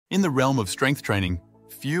In the realm of strength training,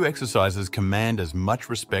 few exercises command as much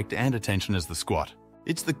respect and attention as the squat.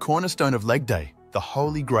 It's the cornerstone of leg day, the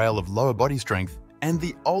holy grail of lower body strength, and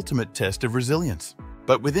the ultimate test of resilience.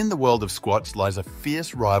 But within the world of squats lies a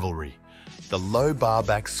fierce rivalry, the low bar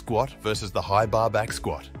back squat versus the high bar back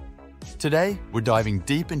squat. Today, we're diving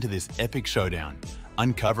deep into this epic showdown,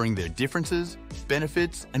 uncovering their differences,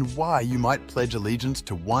 benefits, and why you might pledge allegiance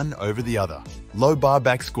to one over the other. Low bar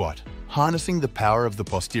back squat, harnessing the power of the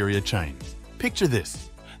posterior chain. Picture this,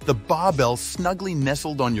 the barbell snugly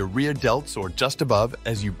nestled on your rear delts or just above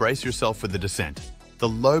as you brace yourself for the descent. The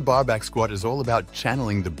low bar back squat is all about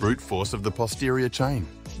channeling the brute force of the posterior chain.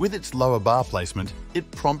 With its lower bar placement,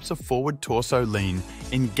 it prompts a forward torso lean,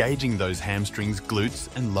 engaging those hamstrings,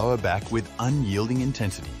 glutes, and lower back with unyielding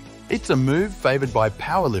intensity. It's a move favored by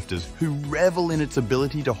powerlifters who revel in its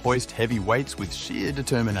ability to hoist heavy weights with sheer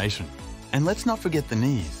determination. And let's not forget the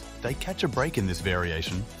knees. They catch a break in this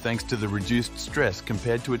variation thanks to the reduced stress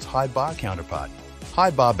compared to its high bar counterpart.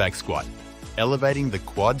 High bar back squat, elevating the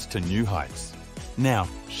quads to new heights. Now,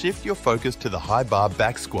 shift your focus to the high bar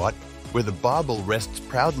back squat, where the barbell rests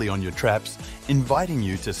proudly on your traps, inviting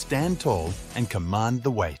you to stand tall and command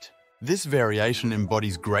the weight. This variation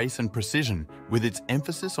embodies grace and precision with its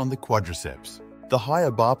emphasis on the quadriceps. The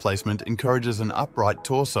higher bar placement encourages an upright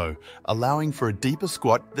torso, allowing for a deeper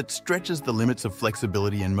squat that stretches the limits of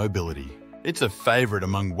flexibility and mobility. It's a favorite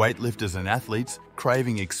among weightlifters and athletes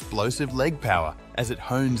craving explosive leg power as it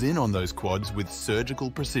hones in on those quads with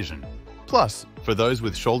surgical precision. Plus, for those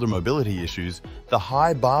with shoulder mobility issues, the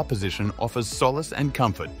high bar position offers solace and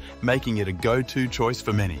comfort, making it a go-to choice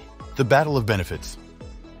for many. The battle of benefits.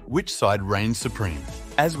 Which side reigns supreme?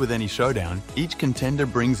 As with any showdown, each contender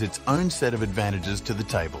brings its own set of advantages to the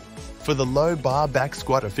table. For the low bar back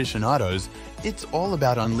squat aficionados, it's all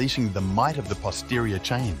about unleashing the might of the posterior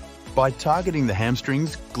chain. By targeting the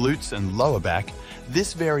hamstrings, glutes, and lower back,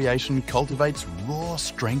 this variation cultivates raw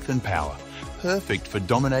strength and power, perfect for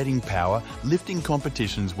dominating power lifting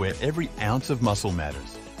competitions where every ounce of muscle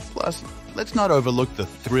matters. Plus, let's not overlook the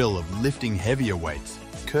thrill of lifting heavier weights,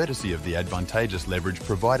 courtesy of the advantageous leverage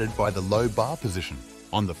provided by the low bar position.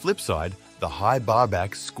 On the flip side, the high bar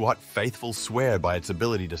back squat faithfuls swear by its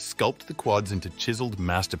ability to sculpt the quads into chiseled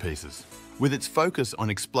masterpieces. With its focus on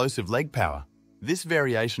explosive leg power, this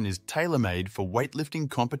variation is tailor-made for weightlifting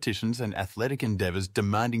competitions and athletic endeavors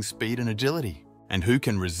demanding speed and agility. And who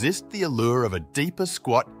can resist the allure of a deeper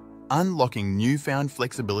squat, unlocking newfound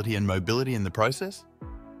flexibility and mobility in the process?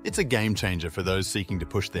 It's a game changer for those seeking to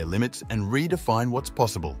push their limits and redefine what's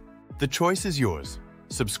possible. The choice is yours.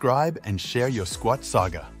 Subscribe and share your squat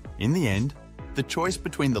saga. In the end, the choice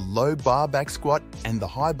between the low bar back squat and the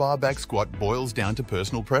high bar back squat boils down to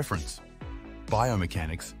personal preference,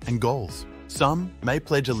 biomechanics, and goals. Some may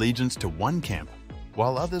pledge allegiance to one camp,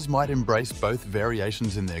 while others might embrace both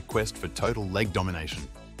variations in their quest for total leg domination.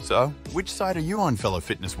 So, which side are you on, fellow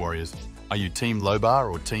fitness warriors? Are you team low bar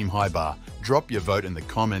or team high bar? Drop your vote in the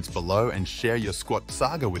comments below and share your squat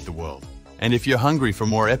saga with the world. And if you're hungry for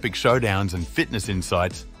more epic showdowns and fitness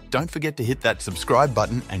insights, don't forget to hit that subscribe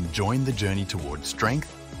button and join the journey towards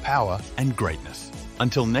strength, power, and greatness.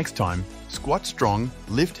 Until next time, squat strong,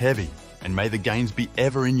 lift heavy, and may the gains be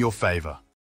ever in your favor.